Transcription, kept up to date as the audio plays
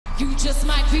You just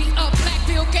might be a black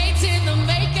Bill Gates in the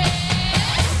making.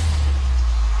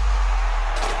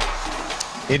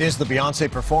 It is the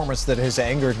Beyonce performance that has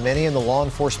angered many in the law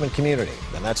enforcement community,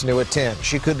 and that's new at 10.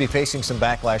 She could be facing some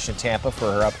backlash in Tampa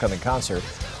for her upcoming concert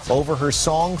over her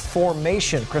song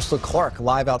Formation. Crystal Clark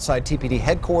live outside TPD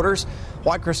headquarters.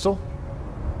 Why, Crystal?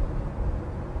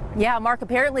 Yeah, Mark,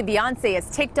 apparently Beyonce has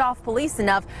ticked off police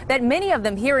enough that many of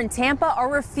them here in Tampa are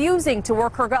refusing to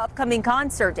work her upcoming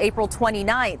concert April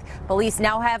 29th. Police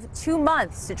now have 2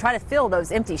 months to try to fill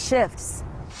those empty shifts.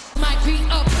 Might be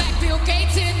a black Bill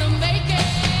Gates in the making.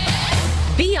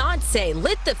 Beyonce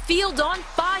lit the field on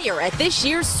fire at this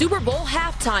year's Super Bowl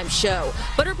halftime show,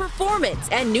 but her performance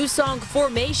and new song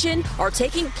Formation are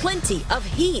taking plenty of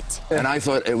heat. And I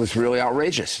thought it was really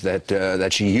outrageous that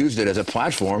she used it as a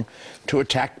platform to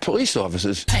attack police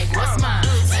officers. Hey, what's mine?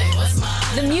 Hey, what's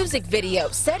mine? The music video,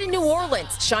 set in New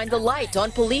Orleans, shined the light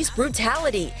on police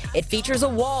brutality. It features a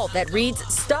wall that reads,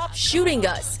 "Stop shooting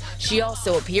us." She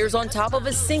also appears on top of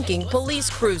a sinking police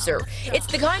cruiser. It's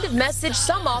the kind of message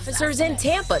some officers in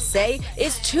Tampa say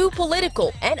is too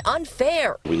political and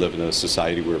unfair. We live in a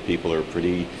society where people are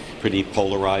pretty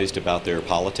polarized about their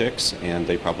politics, and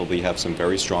they probably have some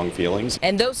very strong feelings.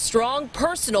 And those strong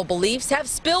personal beliefs have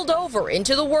spilled over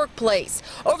into the workplace.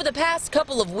 Over the past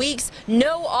couple of weeks,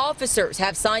 no officers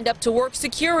have signed up to work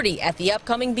security at the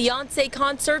upcoming Beyonce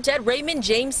concert at Raymond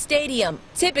James Stadium.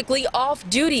 Typically,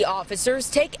 off-duty officers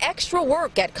take extra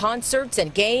work at concerts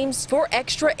and games for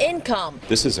extra income.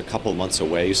 This is a couple months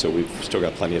away, so we've still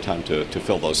got plenty of time to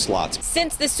fill those slots.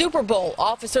 Since the Super Bowl,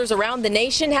 officers around the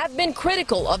nation have been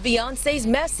critical of Beyonce's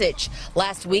message.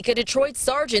 Last week, a Detroit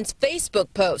sergeant's Facebook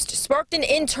post sparked an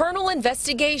internal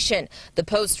investigation. The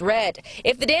post read,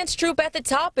 "If the dance troupe at the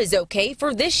top is okay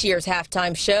for this year's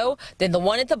halftime show, then the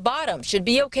one at the bottom should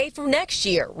be okay for next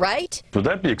year, right?" Would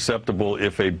that be acceptable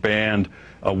if a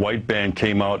white band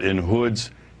came out in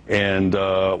hoods and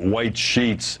white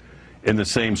sheets in the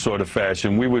same sort of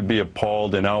fashion? We would be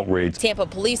appalled and outraged. Tampa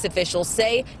police officials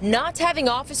say not having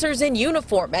officers in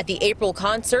uniform at the April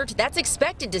concert that's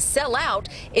expected to sell out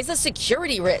is a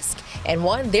security risk, and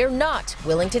one they're not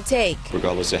willing to take.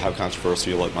 Regardless of how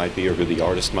controversial it might be, or who the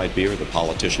artist might be, or the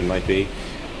politician might be,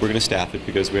 we're going to staff it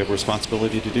because we have a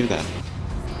responsibility to do that.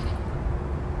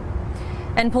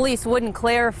 And police wouldn't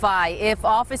clarify if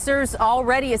officers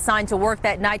already assigned to work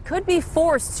that night could be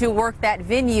forced to work that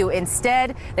venue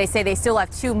instead. They say they still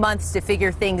have 2 months to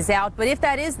figure things out. But if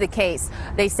that is the case,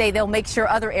 they say they'll make sure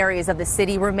other areas of the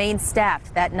city remain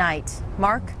staffed that night.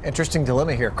 Mark? Interesting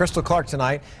dilemma here. Crystal Clark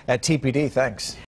tonight at TPD. Thanks.